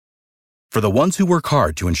For the ones who work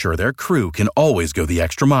hard to ensure their crew can always go the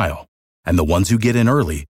extra mile, and the ones who get in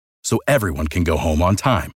early so everyone can go home on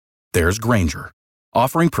time, there's Grainger,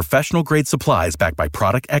 offering professional-grade supplies backed by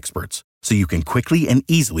product experts so you can quickly and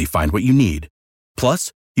easily find what you need.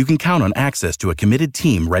 Plus, you can count on access to a committed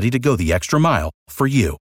team ready to go the extra mile for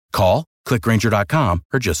you. Call, click Grainger.com,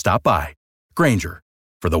 or just stop by. Grainger,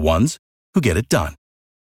 for the ones who get it done.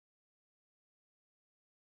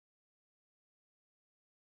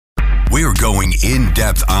 We're going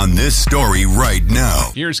in-depth on this story right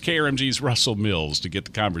now. Here's KRMG's Russell Mills to get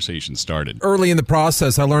the conversation started. Early in the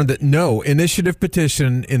process, I learned that no initiative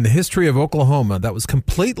petition in the history of Oklahoma that was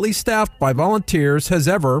completely staffed by volunteers has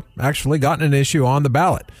ever actually gotten an issue on the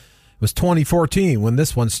ballot. It was 2014 when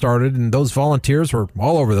this one started, and those volunteers were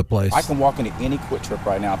all over the place. I can walk into any Quick Trip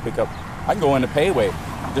right now and pick up. I can go into Payway,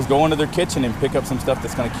 just go into their kitchen and pick up some stuff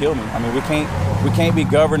that's going to kill me. I mean, we can't be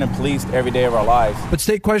governed and policed every day of our lives. But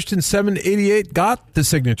State Question 788 got the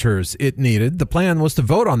signatures it needed. The plan was to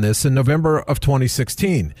vote on this in November of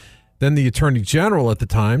 2016. Then the Attorney General at the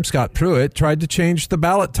time, Scott Pruitt, tried to change the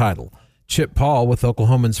ballot title. Chip Paul with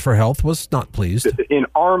Oklahomans for Health was not pleased. In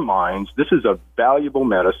our minds, this is a valuable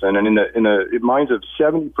medicine, and in the minds of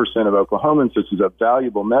 70% of Oklahomans, this is a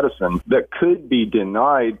valuable medicine that could be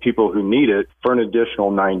denied people who need it for an additional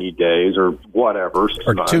 90 days or whatever.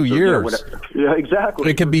 Or 2 years. Yeah, exactly.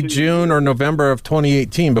 It could be June or November of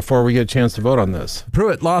 2018 before we get a chance to vote on this.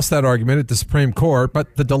 Pruitt lost that argument at the Supreme Court,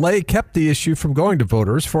 but the delay kept the issue from going to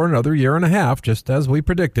voters for another year and a half, just as we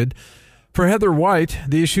predicted. For Heather White,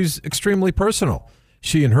 the issue's extremely personal.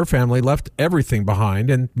 She and her family left everything behind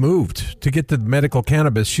and moved to get the medical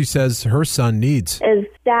cannabis she says her son needs. As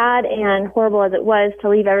sad and horrible as it was to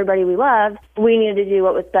leave everybody we loved, we needed to do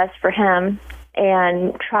what was best for him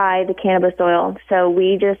and try the cannabis oil. So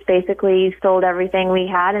we just basically sold everything we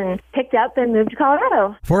had and picked up and moved to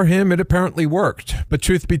Colorado. For him, it apparently worked. But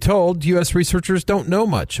truth be told, U.S. researchers don't know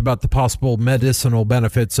much about the possible medicinal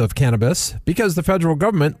benefits of cannabis because the federal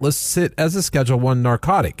government lists it as a Schedule I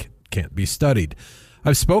narcotic. Can't be studied.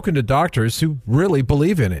 I've spoken to doctors who really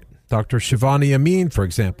believe in it. Dr. Shivani Amin, for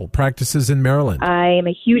example, practices in Maryland. I am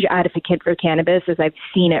a huge advocate for cannabis as I've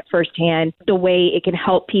seen it firsthand, the way it can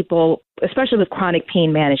help people, especially with chronic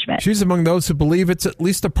pain management. She's among those who believe it's at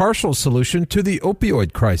least a partial solution to the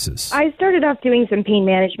opioid crisis. I started off doing some pain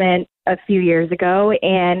management a few years ago,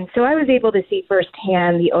 and so I was able to see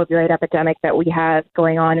firsthand the opioid epidemic that we have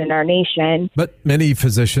going on in our nation. But many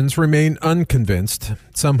physicians remain unconvinced.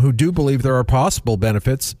 Some who do believe there are possible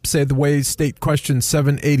benefits say the way State Question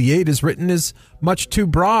 788 is written is much too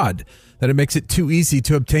broad, that it makes it too easy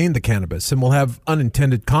to obtain the cannabis and will have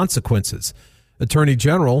unintended consequences. Attorney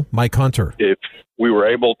General Mike Hunter. If we were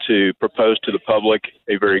able to propose to the public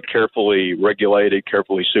a very carefully regulated,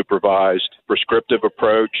 carefully supervised, prescriptive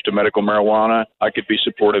approach to medical marijuana, I could be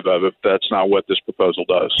supportive of it. That's not what this proposal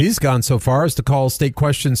does. He's gone so far as to call State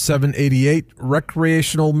Question 788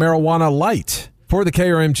 recreational marijuana light. For the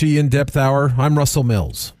KRMG In-Depth Hour, I'm Russell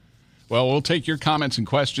Mills. Well, we'll take your comments and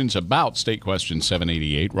questions about State Question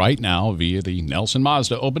 788 right now via the Nelson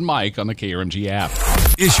Mazda open mic on the KRMG app.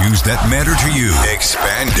 Issues that matter to you.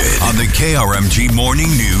 Expanded on the KRMG Morning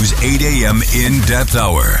News 8 a.m. In-Depth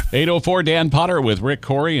Hour. 8:04, Dan Potter with Rick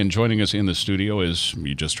Corey, and joining us in the studio is,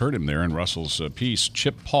 you just heard him there in Russell's piece,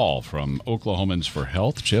 Chip Paul from Oklahomans for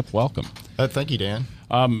Health. Chip, welcome. Thank you, Dan.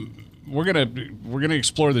 We're gonna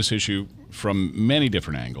explore this issue from many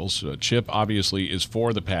different angles. Chip obviously is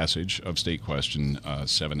for the passage of State Question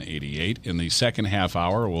 788. In the second half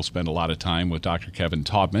hour, we'll spend a lot of time with Dr. Kevin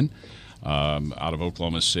Taubman out of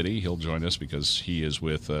Oklahoma City. He'll join us because he is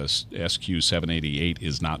with SQ 788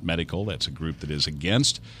 is not medical. That's a group that is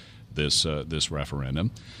against this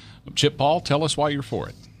referendum. Chip Paul, tell us why you're for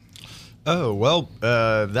it. Oh, well,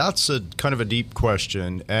 that's a kind of a deep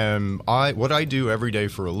question. What I do every day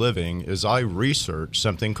for a living is I research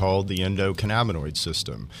something called the endocannabinoid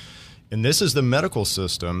system. And this is the medical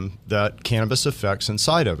system that cannabis affects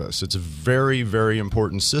inside of us. It's a very, very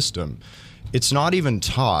important system. It's not even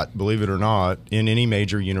taught, believe it or not, in any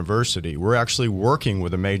major university. We're actually working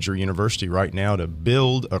with a major university right now to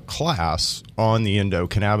build a class on the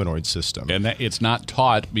endocannabinoid system. And it's not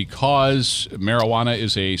taught because marijuana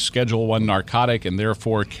is a Schedule I narcotic and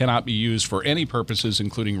therefore cannot be used for any purposes,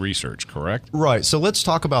 including research, correct? Right. So let's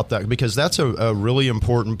talk about that because that's a really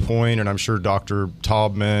important point, and I'm sure Dr.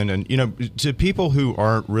 Taubman and, to people who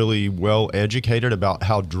aren't really well educated about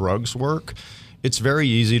how drugs work, it's very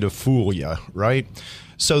easy to fool you, right?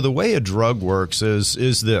 So the way a drug works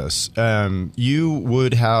is this. You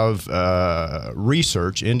would have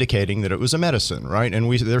research indicating that it was a medicine, right?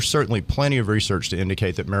 And there's certainly plenty of research to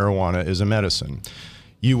indicate that marijuana is a medicine.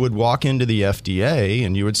 you would walk into the FDA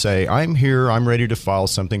and you would say, I'm here, I'm ready to file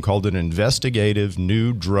something called an investigative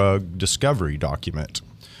new drug discovery document.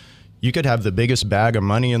 You could have the biggest bag of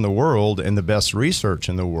money in the world and the best research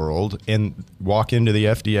in the world and walk into the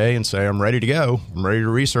FDA and say, I'm ready to go. I'm ready to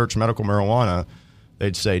research medical marijuana.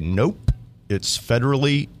 They'd say, nope, it's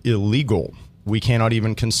federally illegal. We cannot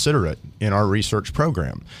even consider it in our research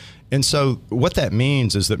program. And so what that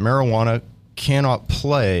means is that marijuana cannot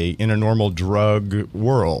play in a normal drug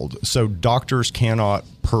world. So doctors cannot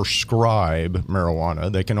prescribe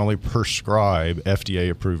marijuana. They can only prescribe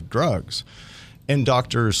FDA-approved drugs. And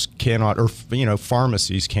doctors cannot, or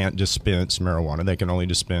pharmacies can't dispense marijuana. They can only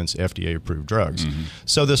dispense FDA-approved drugs. Mm-hmm.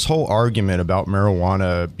 So this whole argument about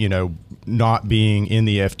marijuana, not being in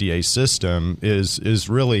the FDA system is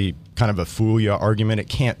really kind of a fool-ya argument. It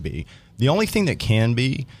can't be. The only thing that can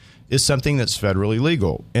be is something that's federally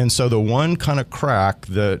legal. And so the one kind of crack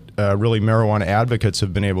that really marijuana advocates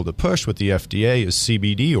have been able to push with the FDA is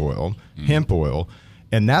CBD oil, hemp oil.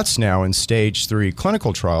 And that's now in stage 3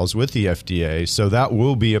 clinical trials with the FDA, so that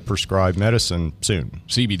will be a prescribed medicine soon.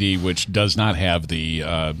 CBD, which does not have the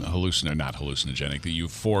not hallucinogenic, the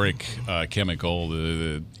euphoric chemical,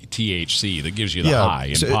 the THC that gives you the high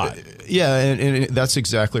in pot. Yeah, and that's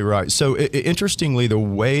exactly right. So interestingly, the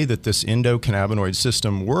way that this endocannabinoid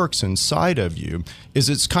system works inside of you is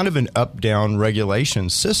it's kind of an up-down regulation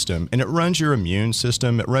system, and it runs your immune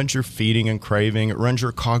system, it runs your feeding and craving, it runs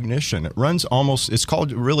your cognition, it runs it's called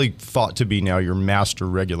really thought to be now your master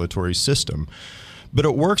regulatory system, but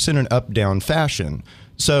it works in an up-down fashion.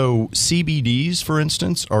 So CBDs, for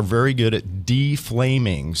instance, are very good at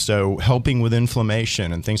deflaming, so helping with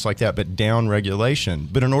inflammation and things like that, but down regulation.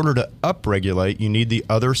 But in order to upregulate, you need the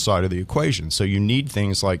other side of the equation. So you need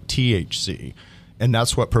things like THC, and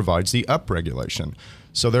that's what provides the upregulation.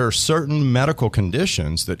 So there are certain medical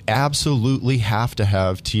conditions that absolutely have to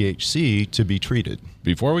have THC to be treated.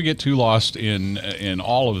 Before we get too lost in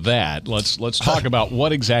all of that, let's talk about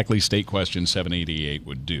what exactly State Question 788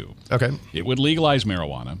 would do. Okay. It would legalize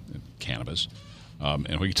marijuana, cannabis,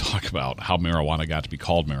 and we can talk about how marijuana got to be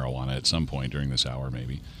called marijuana at some point during this hour,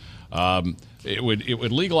 maybe. It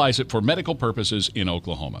would legalize it for medical purposes in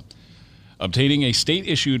Oklahoma. Obtaining a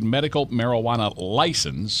state-issued medical marijuana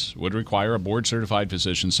license would require a board-certified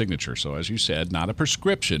physician's signature. So, as you said, not a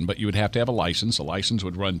prescription, but you would have to have a license. A license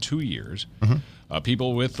would run 2 years. Mm-hmm.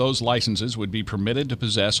 People with those licenses would be permitted to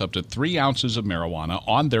possess up to 3 ounces of marijuana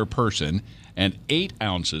on their person and 8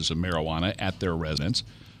 ounces of marijuana at their residence.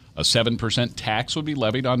 A 7% tax would be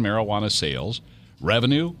levied on marijuana sales.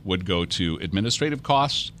 Revenue would go to administrative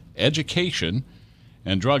costs, education,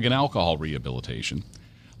 and drug and alcohol rehabilitation.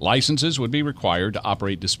 Licenses would be required to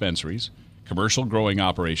operate dispensaries, commercial growing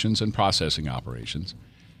operations, and processing operations.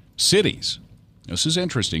 Cities, this is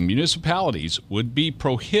interesting, municipalities would be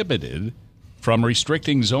prohibited from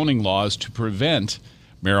restricting zoning laws to prevent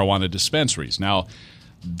marijuana dispensaries. Now,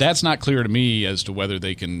 that's not clear to me as to whether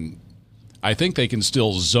they can. I think they can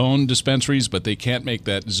still zone dispensaries, but they can't make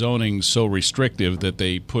that zoning so restrictive that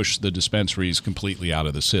they push the dispensaries completely out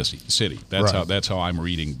of the city. That's how I'm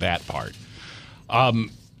reading that part.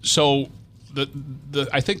 So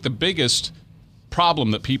I think the biggest problem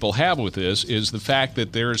that people have with this is the fact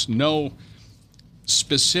that there's no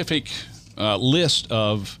specific list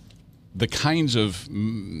of the kinds of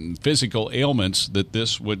physical ailments that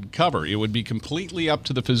this would cover. It would be completely up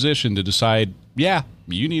to the physician to decide,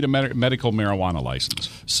 you need a medical marijuana license.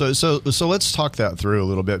 So let's talk that through a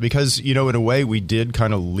little bit because, in a way we did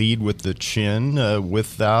kind of lead with the chin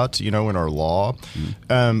with that, in our law.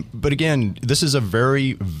 But again, this is a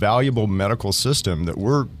very valuable medical system that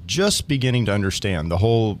we're just beginning to understand, the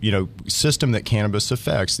whole, system that cannabis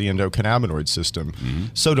affects, the endocannabinoid system. Mm-hmm.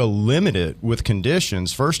 So to limit it with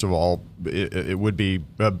conditions, first of all, it would be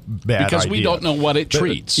a bad because idea. we don't know what it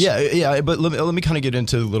treats. But let me kind of get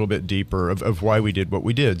into a little bit deeper of why we did what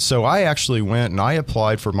we did. So I actually went and I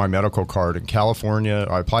applied for my medical card in California.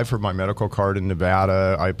 I applied for my medical card in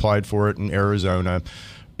Nevada. I applied for it in Arizona,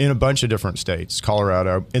 in a bunch of different states,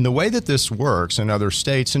 Colorado. And the way that this works in other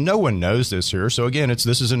states, and no one knows this here. So again,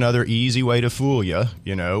 this is another easy way to fool you,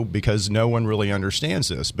 because no one really understands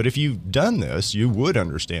this. But if you've done this, you would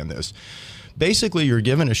understand this. Basically, you're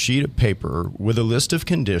given a sheet of paper with a list of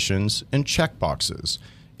conditions and check boxes.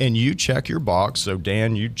 And you check your box. So,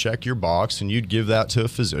 Dan, you'd check your box and you'd give that to a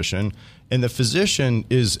physician. And the physician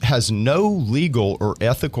has no legal or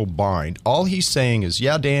ethical bind. All he's saying is,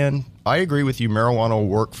 yeah, Dan, I agree with you. Marijuana will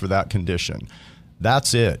work for that condition.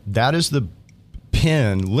 That's it. That is the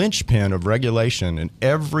linchpin of regulation in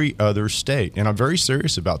every other state. And I'm very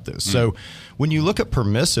serious about this. So when you look at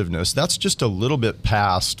permissiveness, that's just a little bit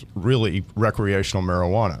past really recreational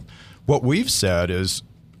marijuana. What we've said is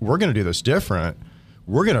we're going to do this different.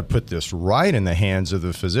 We're going to put this right in the hands of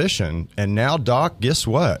the physician. And now, doc, guess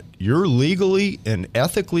what? You're legally and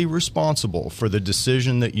ethically responsible for the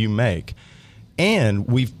decision that you make. And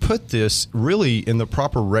we've put this really in the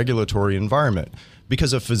proper regulatory environment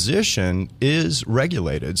because a physician is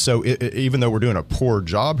regulated. So even though we're doing a poor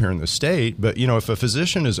job here in the state, but, if a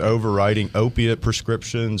physician is overriding opiate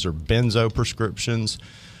prescriptions or benzo prescriptions,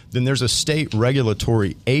 then there's a state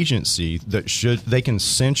regulatory agency that they can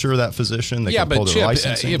censure that physician. They can pull their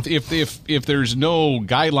licensing. If there's no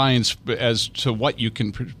guidelines as to what you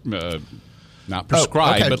can not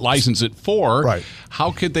prescribe but license it for, right.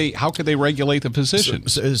 How could they regulate the physician?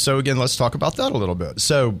 So again, let's talk about that a little bit.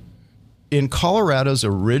 So in Colorado's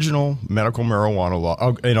original medical marijuana law,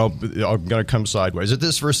 I'm going to come sideways at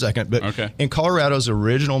this for a second, but in Colorado's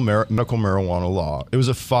original medical marijuana law, it was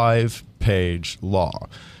a 5-page law.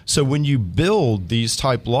 So when you build these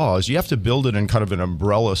type laws, you have to build it in kind of an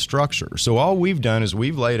umbrella structure. So all we've done is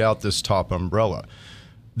we've laid out this top umbrella.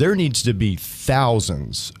 There needs to be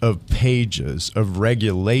thousands of pages of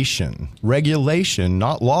regulation,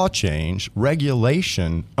 not law change,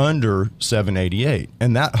 regulation under 788.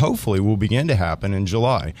 And that hopefully will begin to happen in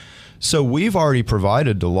July. So we've already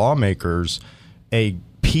provided to lawmakers a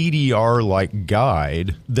PDR-like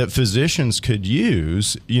guide that physicians could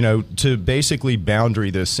use, to basically boundary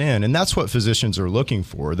this in. And that's what physicians are looking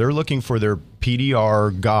for. They're looking for their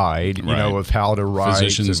PDR guide, of how to write.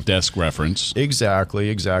 Physician's desk reference. Exactly.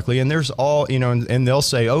 And there's all, and they'll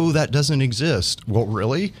say, oh, that doesn't exist. Well,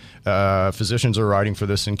 really? Physicians are writing for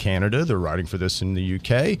this in Canada. They're writing for this in the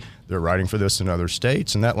UK. They're writing for this in other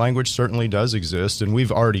states. And that language certainly does exist. And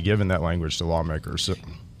we've already given that language to lawmakers. So,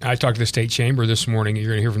 I talked to the state chamber this morning. You're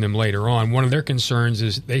going to hear from them later on. One of their concerns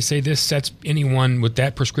is they say this sets anyone with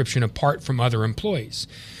that prescription apart from other employees,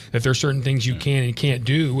 that there are certain things you can and can't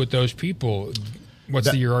do with those people.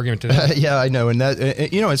 What's your argument to that? Yeah, I know. And that,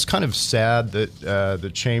 it's kind of sad that the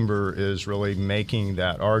chamber is really making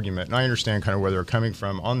that argument. And I understand kind of where they're coming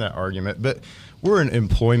from on that argument. But we're an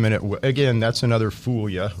employment again, that's another fool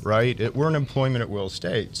you, right? We're an employment at will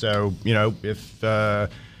state. So, if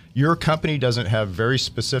your company doesn't have very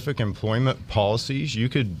specific employment policies, you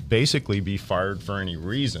could basically be fired for any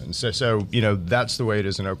reason. So that's the way it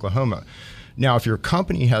is in Oklahoma. Now, if your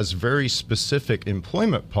company has very specific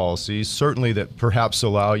employment policies, certainly that perhaps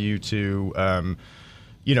allow you to,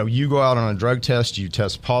 you go out on a drug test, you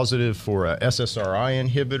test positive for a SSRI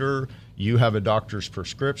inhibitor, you have a doctor's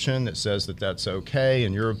prescription that says that that's okay,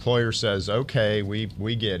 and your employer says, okay,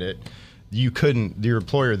 we get it. Your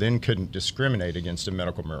employer then couldn't discriminate against a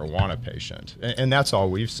medical marijuana patient. And that's all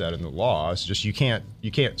we've said in the law. It's just you can't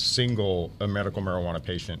single a medical marijuana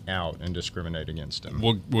patient out and discriminate against them.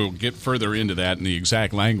 We'll get further into that and the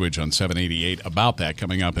exact language on 788 about that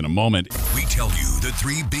coming up in a moment. We tell you the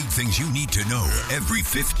 3 big things you need to know every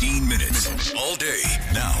 15 minutes, all day.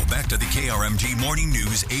 Now, back to the KRMG Morning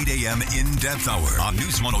News 8 a.m. in-depth hour on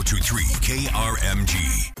News 102.3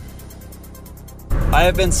 KRMG. I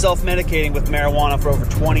have been self-medicating with marijuana for over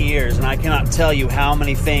 20 years, and I cannot tell you how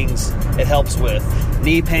many things it helps with.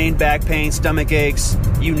 Knee pain, back pain, stomach aches,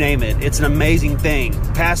 you name it. It's an amazing thing.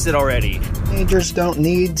 Passed it already. Teenagers don't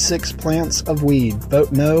need 6 plants of weed.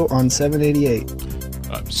 Vote no on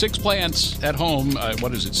 788. 6 plants at home.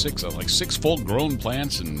 What is it? 6? Like 6 full-grown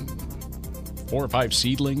plants and 4 or 5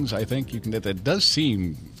 seedlings, I think. That does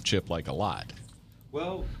seem, Chip, like a lot.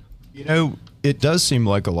 Well, it does seem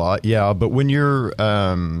like a lot, yeah. But when you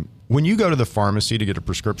go to the pharmacy to get a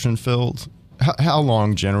prescription filled, how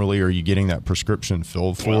long generally are you getting that prescription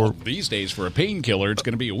filled for? Well, these days for a painkiller, it's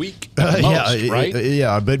going to be a week at most, right?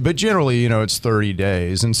 But generally, it's 30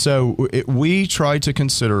 days. And so we try to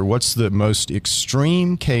consider what's the most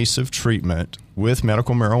extreme case of treatment with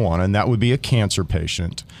medical marijuana, and that would be a cancer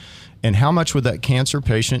patient. And how much would that cancer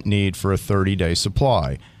patient need for a 30-day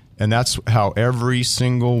supply? And that's how every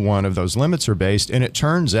single one of those limits are based. And it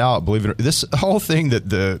turns out, believe it or not, this whole thing that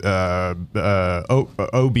the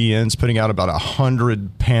OBN's putting out about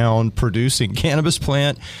 100-pound producing cannabis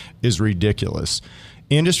plant is ridiculous.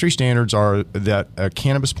 Industry standards are that a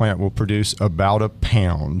cannabis plant will produce about a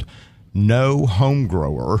pound. No home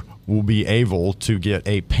grower will be able to get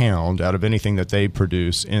a pound out of anything that they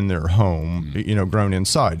produce in their home, grown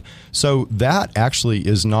inside. So that actually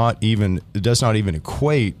does not even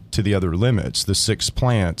equate to the other limits, the 6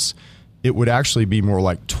 plants. It would actually be more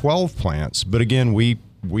like 12 plants. But again, we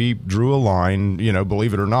drew a line,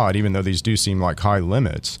 believe it or not, even though these do seem like high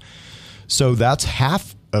limits. So that's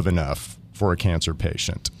half of enough for a cancer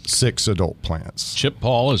patient, 6 adult plants. Chip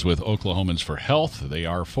Paul is with Oklahomans for Health. They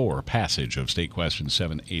are for passage of State Question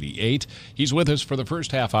 788. He's with us for the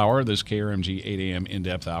first half hour, this KRMG 8 a.m.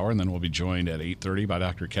 in-depth hour, and then we'll be joined at 8:30 by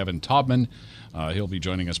Dr. Kevin Taubman. He'll be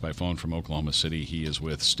joining us by phone from Oklahoma City. He is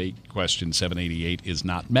with State Question 788 is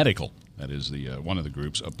not medical. That is the one of the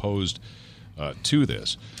groups opposed to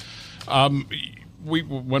this.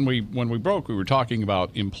 When we broke, we were talking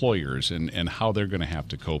about employers and how they're going to have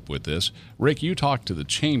to cope with this. Rick, you talked to the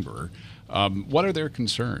chamber. What are their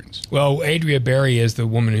concerns? Well, Adria Berry is the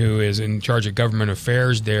woman who is in charge of government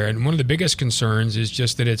affairs there, and one of the biggest concerns is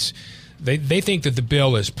just that they think that the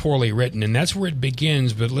bill is poorly written, and that's where it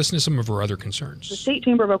begins, but listen to some of her other concerns. The State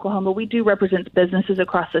Chamber of Oklahoma, we do represent businesses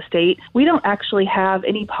across the state. We don't actually have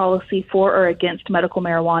any policy for or against medical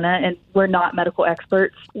marijuana, and we're not medical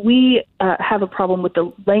experts. We have a problem with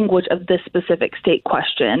the language of this specific state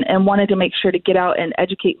question and wanted to make sure to get out and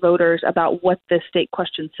educate voters about what this state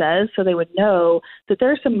question says so they would know that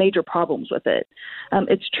there are some major problems with it.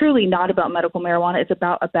 It's truly not about medical marijuana. It's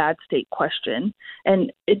about a bad state question,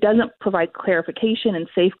 and it doesn't provide clarification and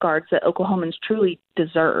safeguards that Oklahomans truly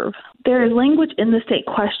deserve. There is language in the state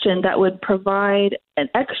question that would provide an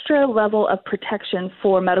extra level of protection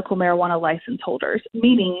for medical marijuana license holders,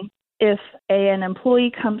 meaning if an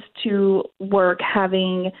employee comes to work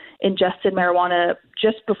having ingested marijuana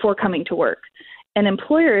just before coming to work, an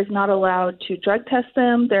employer is not allowed to drug test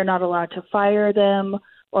them, they're not allowed to fire them,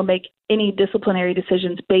 or make any disciplinary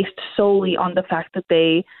decisions based solely on the fact that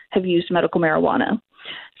they have used medical marijuana.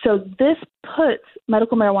 So this puts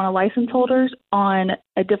medical marijuana license holders on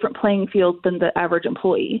a different playing field than the average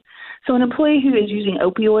employee. So an employee who is using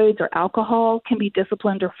opioids or alcohol can be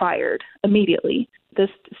disciplined or fired immediately. This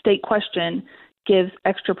state question gives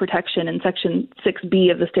extra protection in Section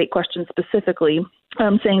 6B of the state question specifically,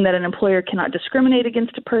 saying that an employer cannot discriminate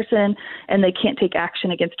against a person and they can't take action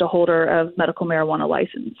against a holder of medical marijuana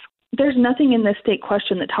license. There's nothing in this state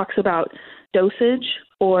question that talks about dosage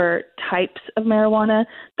or types of marijuana.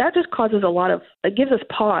 That just causes it gives us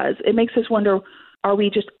pause. It makes us wonder, are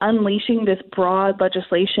we just unleashing this broad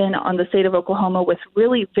legislation on the state of Oklahoma with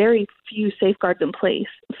really very few safeguards in place?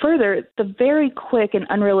 Further, the very quick and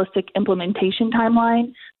unrealistic implementation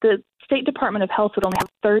timeline, the State Department of Health would only have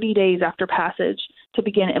 30 days after passage to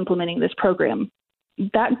begin implementing this program.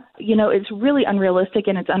 That, it's really unrealistic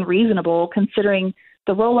and it's unreasonable considering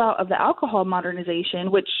the rollout of the alcohol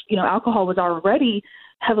modernization, which, alcohol was already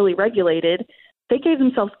heavily regulated. They gave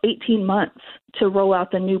themselves 18 months to roll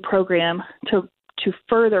out the new program to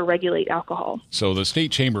further regulate alcohol. So the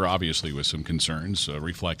state chamber, obviously, with some concerns,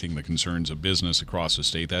 reflecting the concerns of business across the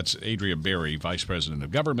state. That's Adria Berry, Vice President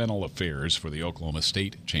of Governmental Affairs for the Oklahoma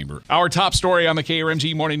State Chamber. Our top story on the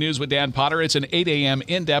KRMG Morning News with Dan Potter. It's an 8 a.m.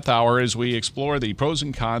 in-depth hour as we explore the pros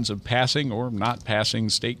and cons of passing or not passing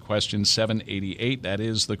State Question 788. That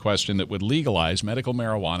is the question that would legalize medical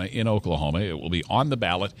marijuana in Oklahoma. It will be on the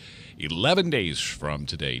ballot 11 days from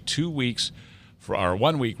today, 2 weeks.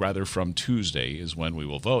 1 week from Tuesday is when we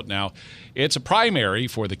will vote. Now, it's a primary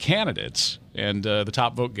for the candidates, and the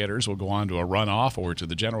top vote getters will go on to a runoff or to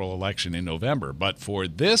the general election in November. But for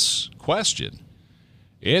this question,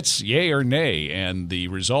 it's yay or nay, and the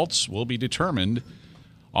results will be determined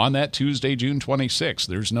on that Tuesday, June 26th.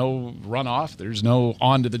 There's no runoff. There's no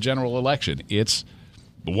on to the general election. It's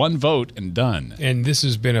one vote and done. And this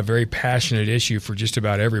has been a very passionate issue for just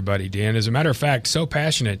about everybody, Dan. As a matter of fact, so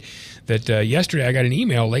passionate that yesterday I got an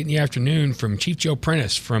email late in the afternoon from Chief Joe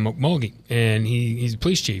Prentice from Mulgee, and he's a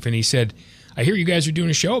police chief, and he said, I hear you guys are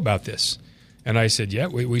doing a show about this. And I said, yeah,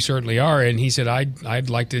 we certainly are. And he said,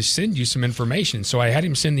 I'd like to send you some information. So I had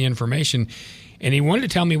him send the information, and he wanted to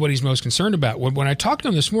tell me what he's most concerned about. When I talked to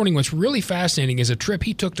him this morning, what's really fascinating is a trip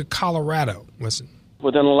he took to Colorado. Listen.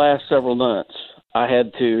 Within the last several months, I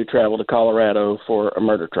had to travel to Colorado for a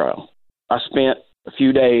murder trial. I spent a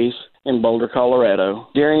few days in Boulder, Colorado.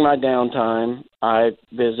 During my downtime, I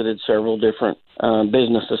visited several different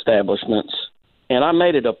business establishments, and I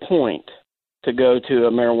made it a point to go to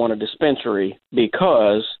a marijuana dispensary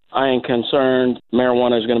because I am concerned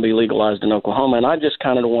marijuana is going to be legalized in Oklahoma, and I just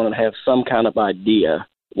kind of wanted to have some kind of idea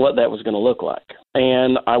what that was going to look like.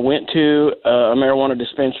 And I went to a marijuana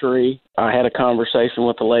dispensary. I had a conversation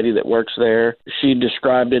with the lady that works there. She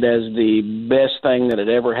described it as the best thing that had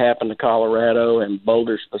ever happened to Colorado and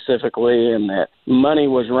Boulder specifically, and that money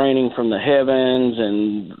was raining from the heavens,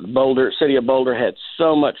 and City of Boulder had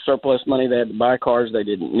so much surplus money they had to buy cars they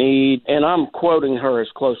didn't need. And I'm quoting her as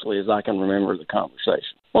closely as I can remember the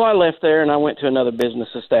conversation. Well, I left there and I went to another business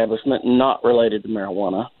establishment not related to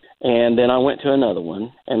marijuana. And then I went to another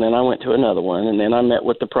one, and then I went to another one, and then I met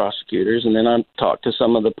with the prosecutors, and then I talked to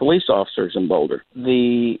some of the police officers in Boulder.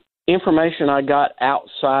 The information I got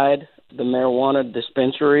outside the marijuana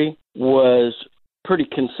dispensary was pretty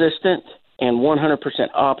consistent and 100%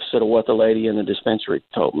 opposite of what the lady in the dispensary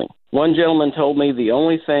told me. One gentleman told me the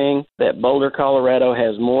only thing that Boulder, Colorado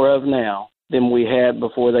has more of now than we had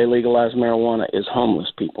before they legalized marijuana is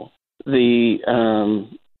homeless people. The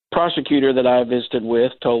prosecutor that I visited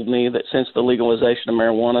with told me that since the legalization of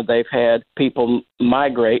marijuana, they've had people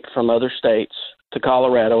migrate from other states to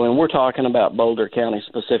Colorado, and we're talking about Boulder County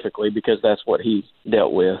specifically because that's what he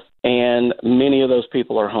dealt with. And many of those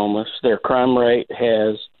people are homeless. Their crime rate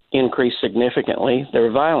has increased significantly.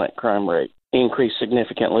 Their violent crime rate increased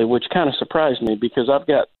significantly, which kind of surprised me because I've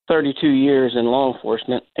got 32 years in law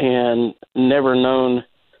enforcement and never known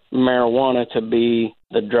marijuana to be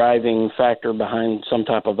the driving factor behind some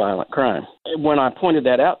type of violent crime. When I pointed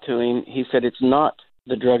that out to him, he said it's not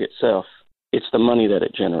the drug itself, it's the money that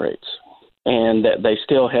it generates, and that they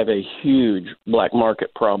still have a huge black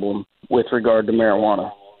market problem with regard to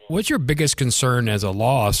marijuana. What's your biggest concern as a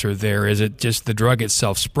law officer there? Is it just the drug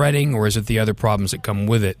itself spreading, or is it the other problems that come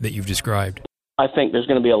with it that you've described? I think there's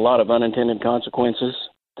going to be a lot of unintended consequences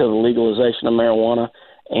to the legalization of marijuana,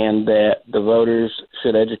 and that the voters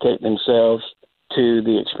should educate themselves to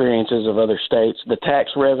the experiences of other states. The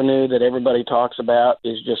tax revenue that everybody talks about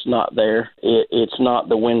is just not there. It's not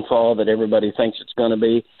the windfall that everybody thinks it's going to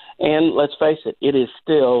be. And let's face it, it is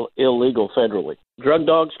still illegal federally. Drug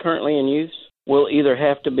dogs currently in use will either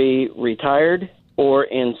have to be retired or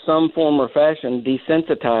in some form or fashion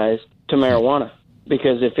desensitized to marijuana.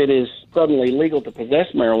 Because if it is suddenly legal to possess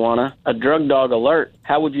marijuana, a drug dog alert,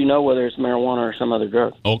 how would you know whether it's marijuana or some other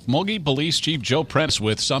drug? Okmulgee Police Chief Joe Prentice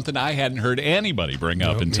with something I hadn't heard anybody bring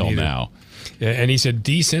up until now. Yeah, and he said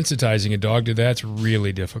desensitizing a dog to that's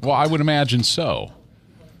really difficult. Well, I would imagine so.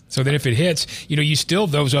 So that if it hits, you still,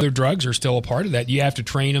 those other drugs are still a part of that. You have to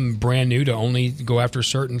train them brand new to only go after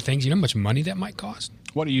certain things. You know how much money that might cost?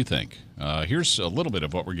 What do you think? Here's a little bit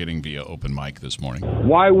of what we're getting via open mic this morning.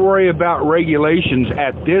 Why worry about regulations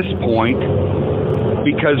at this point?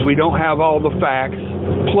 Because we don't have all the facts.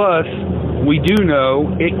 Plus, we do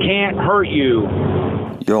know it can't hurt you.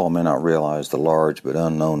 You all may not realize the large but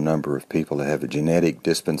unknown number of people that have genetic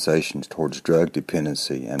dispensations towards drug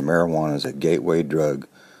dependency, and marijuana is a gateway drug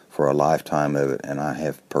for a lifetime of it, and I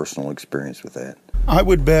have personal experience with that. I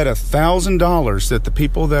would bet $1,000 that the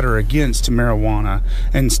people that are against marijuana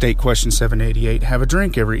and State Question 788 have a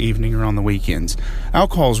drink every evening or on the weekends.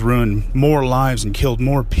 Alcohol's ruined more lives and killed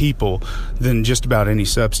more people than just about any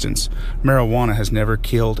substance. Marijuana has never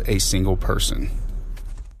killed a single person.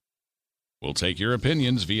 We'll take your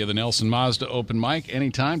opinions via the Nelson Mazda open mic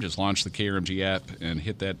anytime. Just launch the KRMG app and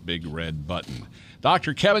hit that big red button.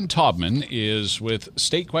 Dr. Kevin Taubman is with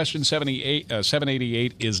State Question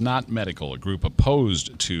 788 is not medical, a group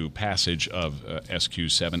opposed to passage of SQ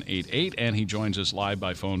 788, and he joins us live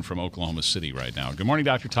by phone from Oklahoma City right now. Good morning,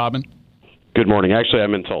 Dr. Taubman. Good morning. Actually,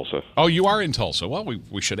 I'm in Tulsa. Oh, you are in Tulsa. Well,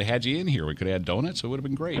 we should have had you in here. We could have had donuts. It would have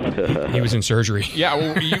been great. He was in surgery. Yeah.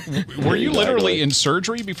 Well, were you literally in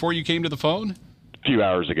surgery before you came to the phone? A few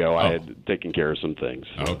hours ago, I had taken care of some things.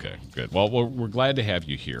 Okay, good. Well, we're glad to have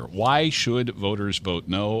you here. Why should voters vote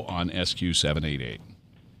no on SQ 788?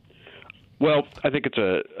 Well, I think it's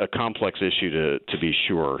a complex issue to be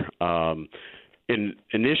sure. In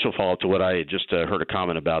initial follow-up to what I just heard a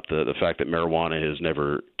comment about the fact that marijuana has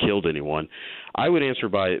never killed anyone, I would answer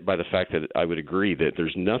by the fact that I would agree that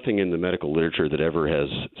there's nothing in the medical literature that ever has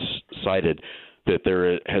cited that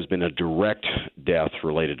there has been a direct death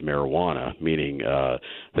related to marijuana, meaning that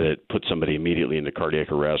it puts somebody immediately into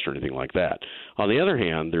cardiac arrest or anything like that. On the other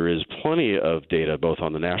hand, there is plenty of data both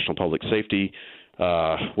on the National Public Safety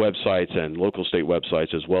websites and local state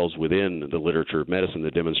websites, as well as within the literature of medicine,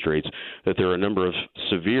 that demonstrates that there are a number of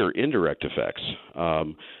severe indirect effects.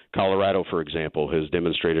 Colorado, for example, has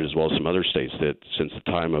demonstrated, as well as some other states, that since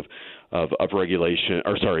the time of downregulation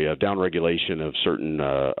of certain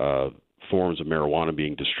forms of marijuana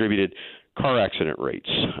being distributed, car accident rates,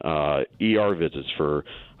 ER visits for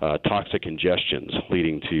toxic ingestions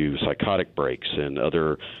leading to psychotic breaks and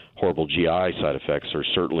other horrible GI side effects are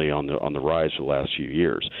certainly on the rise for the last few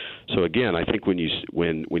years. So again, I think when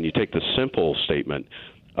you take the simple statement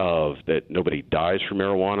of that nobody dies from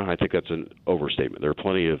marijuana, I think that's an overstatement. There are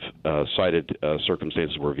plenty of cited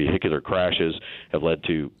circumstances where vehicular crashes have led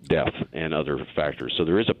to death and other factors. So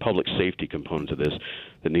there is a public safety component to this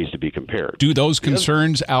that needs to be compared. Do those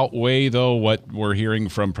concerns outweigh, though, what we're hearing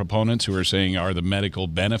from proponents who are saying are the medical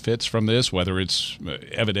benefits from this, whether it's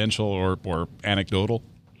evidential or anecdotal?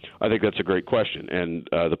 I think that's a great question. And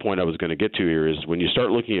the point I was going to get to here is when you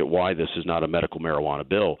start looking at why this is not a medical marijuana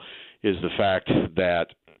bill is the fact that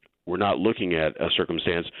we're not looking at a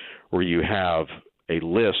circumstance where you have a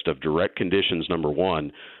list of direct conditions, number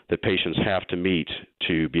one, that patients have to meet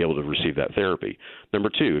to be able to receive that therapy. Number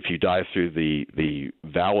two, if you dive through the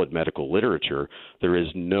valid medical literature, there is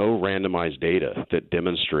no randomized data that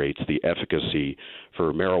demonstrates the efficacy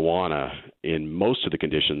for marijuana in most of the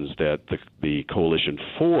conditions that the Coalition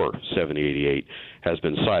for 7088 has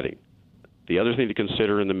been citing. The other thing to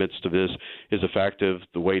consider in the midst of this is the fact of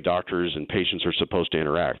the way doctors and patients are supposed to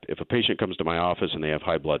interact. If a patient comes to my office and they have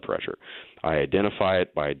high blood pressure, I identify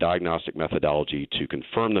it by a diagnostic methodology to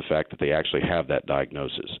confirm the fact that they actually have that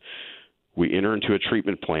diagnosis. We enter into a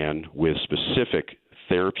treatment plan with specific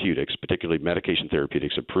therapeutics, particularly medication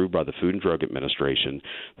therapeutics approved by the Food and Drug Administration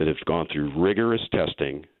that have gone through rigorous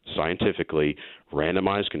testing, scientifically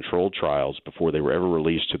randomized controlled trials before they were ever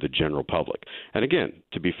released to the general public. And again,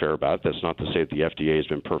 to be fair about it, that's not to say that the FDA has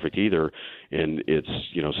been perfect either in its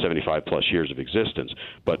 75 plus years of existence.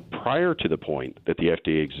 But prior to the point that the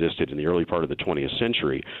FDA existed in the early part of the 20th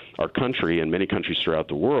century, our country and many countries throughout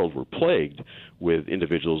the world were plagued with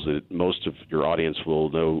individuals that most of your audience will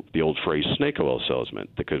know the old phrase snake oil salesman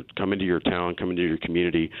that could come into your town, come into your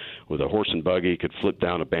community with a horse and buggy, could flip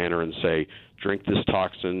down a banner and say, drink this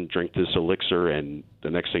toxin, drink this elixir, and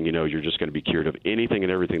the next thing you know, you're just going to be cured of anything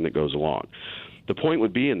and everything that goes along. The point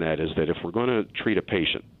would be in that is that if we're going to treat a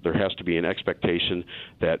patient, there has to be an expectation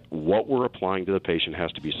that what we're applying to the patient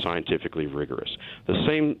has to be scientifically rigorous. The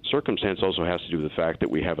same circumstance also has to do with the fact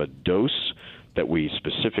that we have a dose that we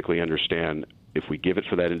specifically understand if we give it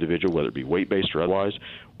for that individual, whether it be weight-based or otherwise,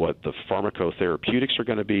 what the pharmacotherapeutics are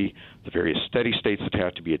going to be, the various steady states that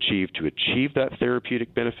have to be achieved to achieve that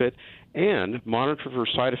therapeutic benefit, and monitor for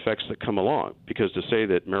side effects that come along. Because to say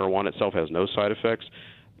that marijuana itself has no side effects,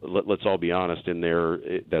 let's all be honest, in there,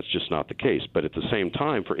 that's just not the case. But at the same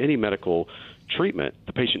time, for any medical treatment,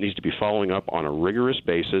 the patient needs to be following up on a rigorous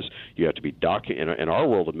basis. You have to be in our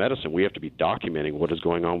world of medicine, we have to be documenting what is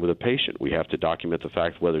going on with a patient. We have to document the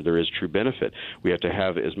fact whether there is true benefit. We have to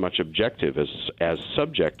have as much objective as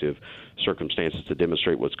subjective circumstances to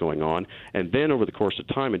demonstrate what's going on, and then over the course of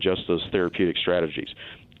time adjust those therapeutic strategies.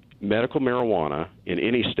 Medical marijuana in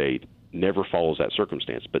any state never follows that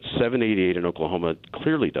circumstance, but 788 in Oklahoma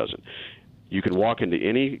clearly doesn't. You can walk into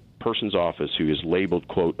any person's office who is labeled,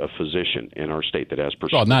 quote, a physician in our state that has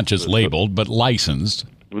prescription. Well, not just labeled, but licensed.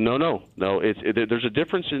 No. There's a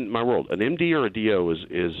difference in my world. An MD or a DO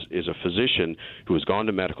is a physician who has gone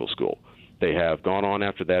to medical school. They have gone on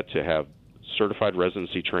after that to have certified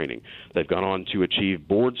residency training. They've gone on to achieve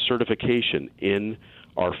board certification in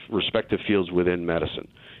our respective fields within medicine.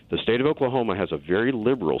 The state of Oklahoma has a very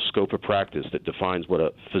liberal scope of practice that defines what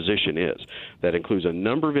a physician is. That includes a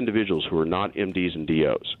number of individuals who are not MDs and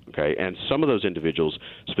DOs, okay? And some of those individuals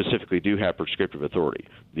specifically do have prescriptive authority.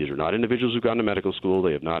 These are not individuals who've gone to medical school.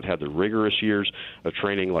 They have not had the rigorous years of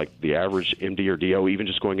training like the average MD or DO, even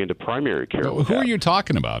just going into primary care. Who are you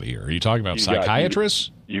talking about here? Are you talking about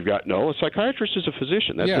psychiatrists? A psychiatrist is a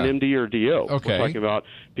physician. That's an MD or DO. Okay. We're talking about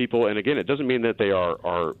people, and again, it doesn't mean that they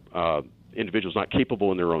are individuals not capable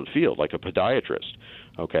in their own field, like a podiatrist,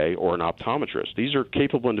 okay, or an optometrist. These are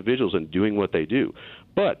capable individuals in doing what they do.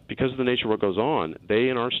 But because of the nature of what goes on, they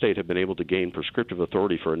in our state have been able to gain prescriptive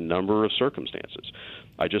authority for a number of circumstances.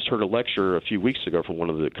 I just heard a lecture a few weeks ago from one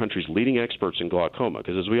of the country's leading experts in glaucoma,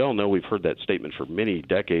 because as we all know, we've heard that statement for many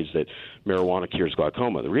decades that marijuana cures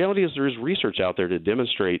glaucoma. The reality is there is research out there to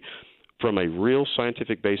demonstrate from a real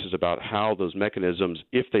scientific basis about how those mechanisms,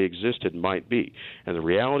 if they existed, might be. And the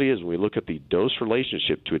reality is when we look at the dose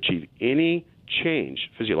relationship to achieve any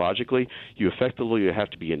change physiologically, you effectively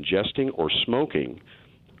have to be ingesting or smoking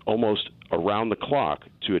almost around the clock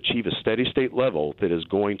to achieve a steady state level that is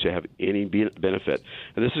going to have any benefit.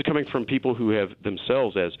 And this is coming from people who have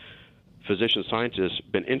themselves as physician scientists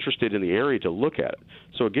been interested in the area to look at it.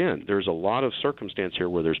 So again, there's a lot of circumstance here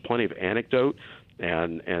where there's plenty of anecdote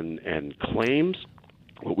and claims,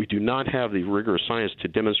 but we do not have the rigorous science to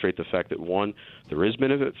demonstrate the fact that, one, there is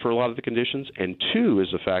benefit for a lot of the conditions, and two is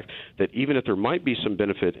the fact that even if there might be some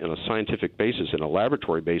benefit in a scientific basis, in a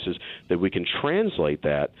laboratory basis, that we can translate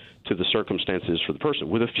that to the circumstances for the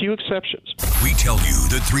person, with a few exceptions. We tell you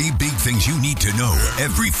the 3 big things you need to know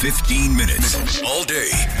every 15 minutes, all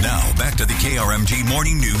day. Now, back to the KRMG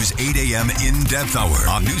Morning News 8 a.m. in-depth hour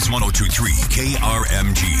on News 102.3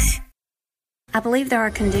 KRMG. I believe there are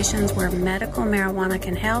conditions where medical marijuana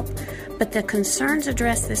can help, but the concerns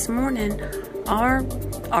addressed this morning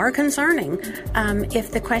are concerning.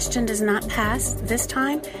 If the question does not pass this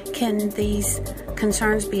time, can these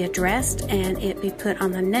concerns be addressed and it be put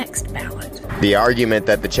on the next ballot? The argument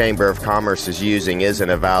that the Chamber of Commerce is using isn't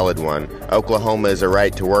a valid one. Oklahoma is a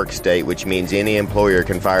right-to-work state, which means any employer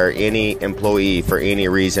can fire any employee for any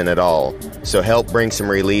reason at all. So help bring some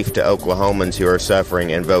relief to Oklahomans who are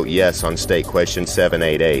suffering and vote yes on State Question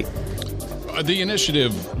 788. The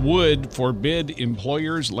initiative would forbid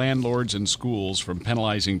employers, landlords, and schools from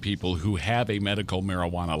penalizing people who have a medical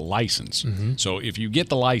marijuana license. Mm-hmm. So if you get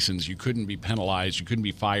the license, you couldn't be penalized. You couldn't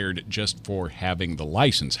be fired just for having the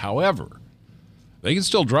license. However, they can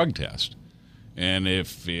still drug test. And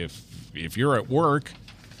if you're at work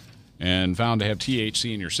and found to have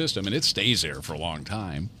THC in your system and it stays there for a long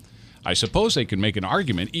time, I suppose they can make an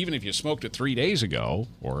argument, even if you smoked it 3 days ago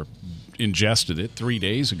or ingested it 3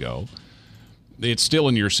 days ago, it's still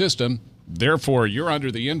in your system, therefore you're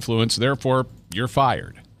under the influence, therefore you're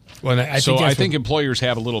fired. Well, I think employers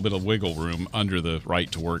have a little bit of wiggle room under the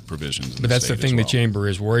right to work provisions. But that's the thing the chamber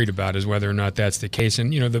is worried about, is whether or not that's the case. And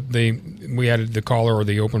we had the caller or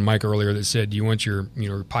the open mic earlier that said, "Do you want your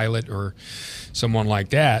pilot or someone like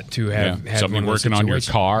that to have somebody working on your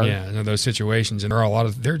car?" Yeah, those situations, and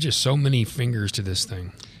there are just so many fingers to this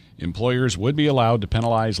thing. Employers would be allowed to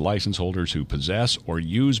penalize license holders who possess or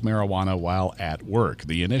use marijuana while at work.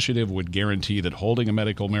 The initiative would guarantee that holding a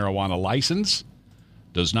medical marijuana license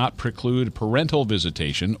does not preclude parental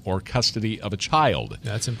visitation or custody of a child.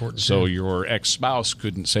 That's important. So your ex-spouse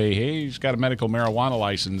couldn't say, hey, he's got a medical marijuana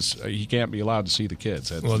license, he can't be allowed to see the kids.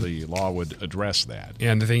 The law would address that.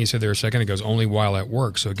 Yeah, and the thing you said there a second ago is only while at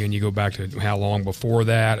work. So again, you go back to how long before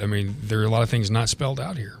that. I mean, there are a lot of things not spelled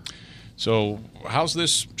out here. So how's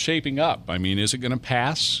this shaping up? I mean, is it going to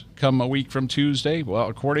pass come a week from Tuesday? Well,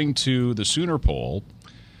 according to the Sooner poll,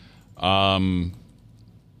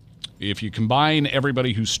 if you combine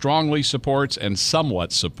everybody who strongly supports and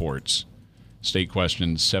somewhat supports State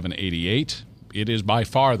Question 788, it is by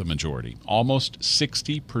far the majority, almost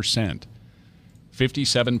 60%,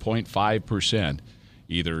 57.5%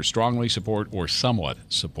 either strongly support or somewhat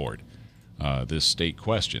support this state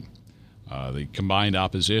question. The combined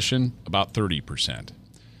opposition, about 30%.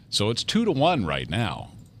 So it's 2-1 right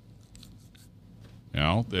now.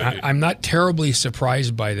 I'm not terribly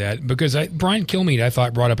surprised by that, because Brian Kilmeade, I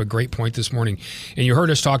thought, brought up a great point this morning. And you heard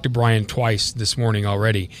us talk to Brian twice this morning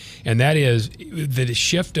already. And that is the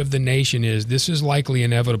shift of the nation this is likely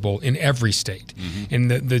inevitable in every state. Mm-hmm. And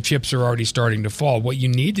the chips are already starting to fall. What you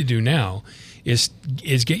need to do now is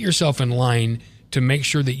get yourself in line to make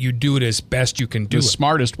sure that you do it as best you can do it. The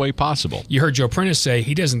smartest way possible. You heard Joe Prentice say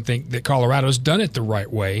he doesn't think that Colorado's done it the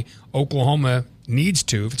right way. Oklahoma needs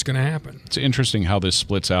to if it's going to happen. It's interesting how this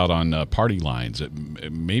splits out on party lines. It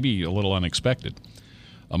may be a little unexpected.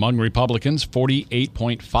 Among Republicans,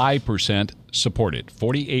 48.5% support it.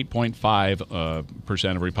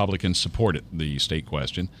 48.5% of Republicans support it, the state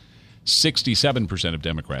question. 67% of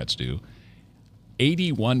Democrats do.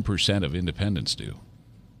 81% of independents do.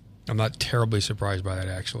 I'm not terribly surprised by that,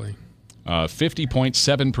 actually.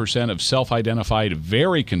 50.7% of self-identified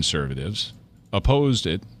very conservatives opposed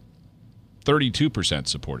it. 32%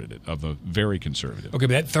 supported it, of the very conservative. Okay,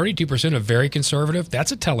 but that 32% of very conservative,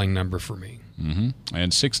 that's a telling number for me. Mm-hmm.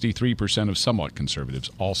 And 63% of somewhat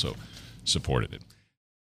conservatives also supported it.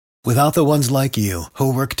 Without the ones like you,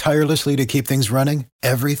 who work tirelessly to keep things running,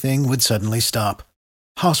 everything would suddenly stop.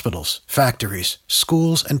 Hospitals, factories,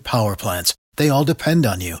 schools, and power plants, they all depend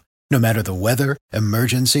on you. No matter the weather,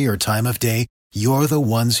 emergency, or time of day, you're the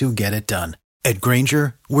ones who get it done. At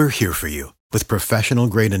Grainger, we're here for you with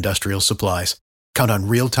professional-grade industrial supplies. Count on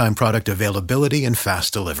real-time product availability and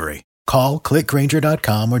fast delivery. Call, click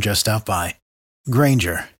Grainger.com, or just stop by.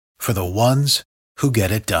 Grainger, for the ones who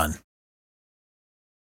get it done.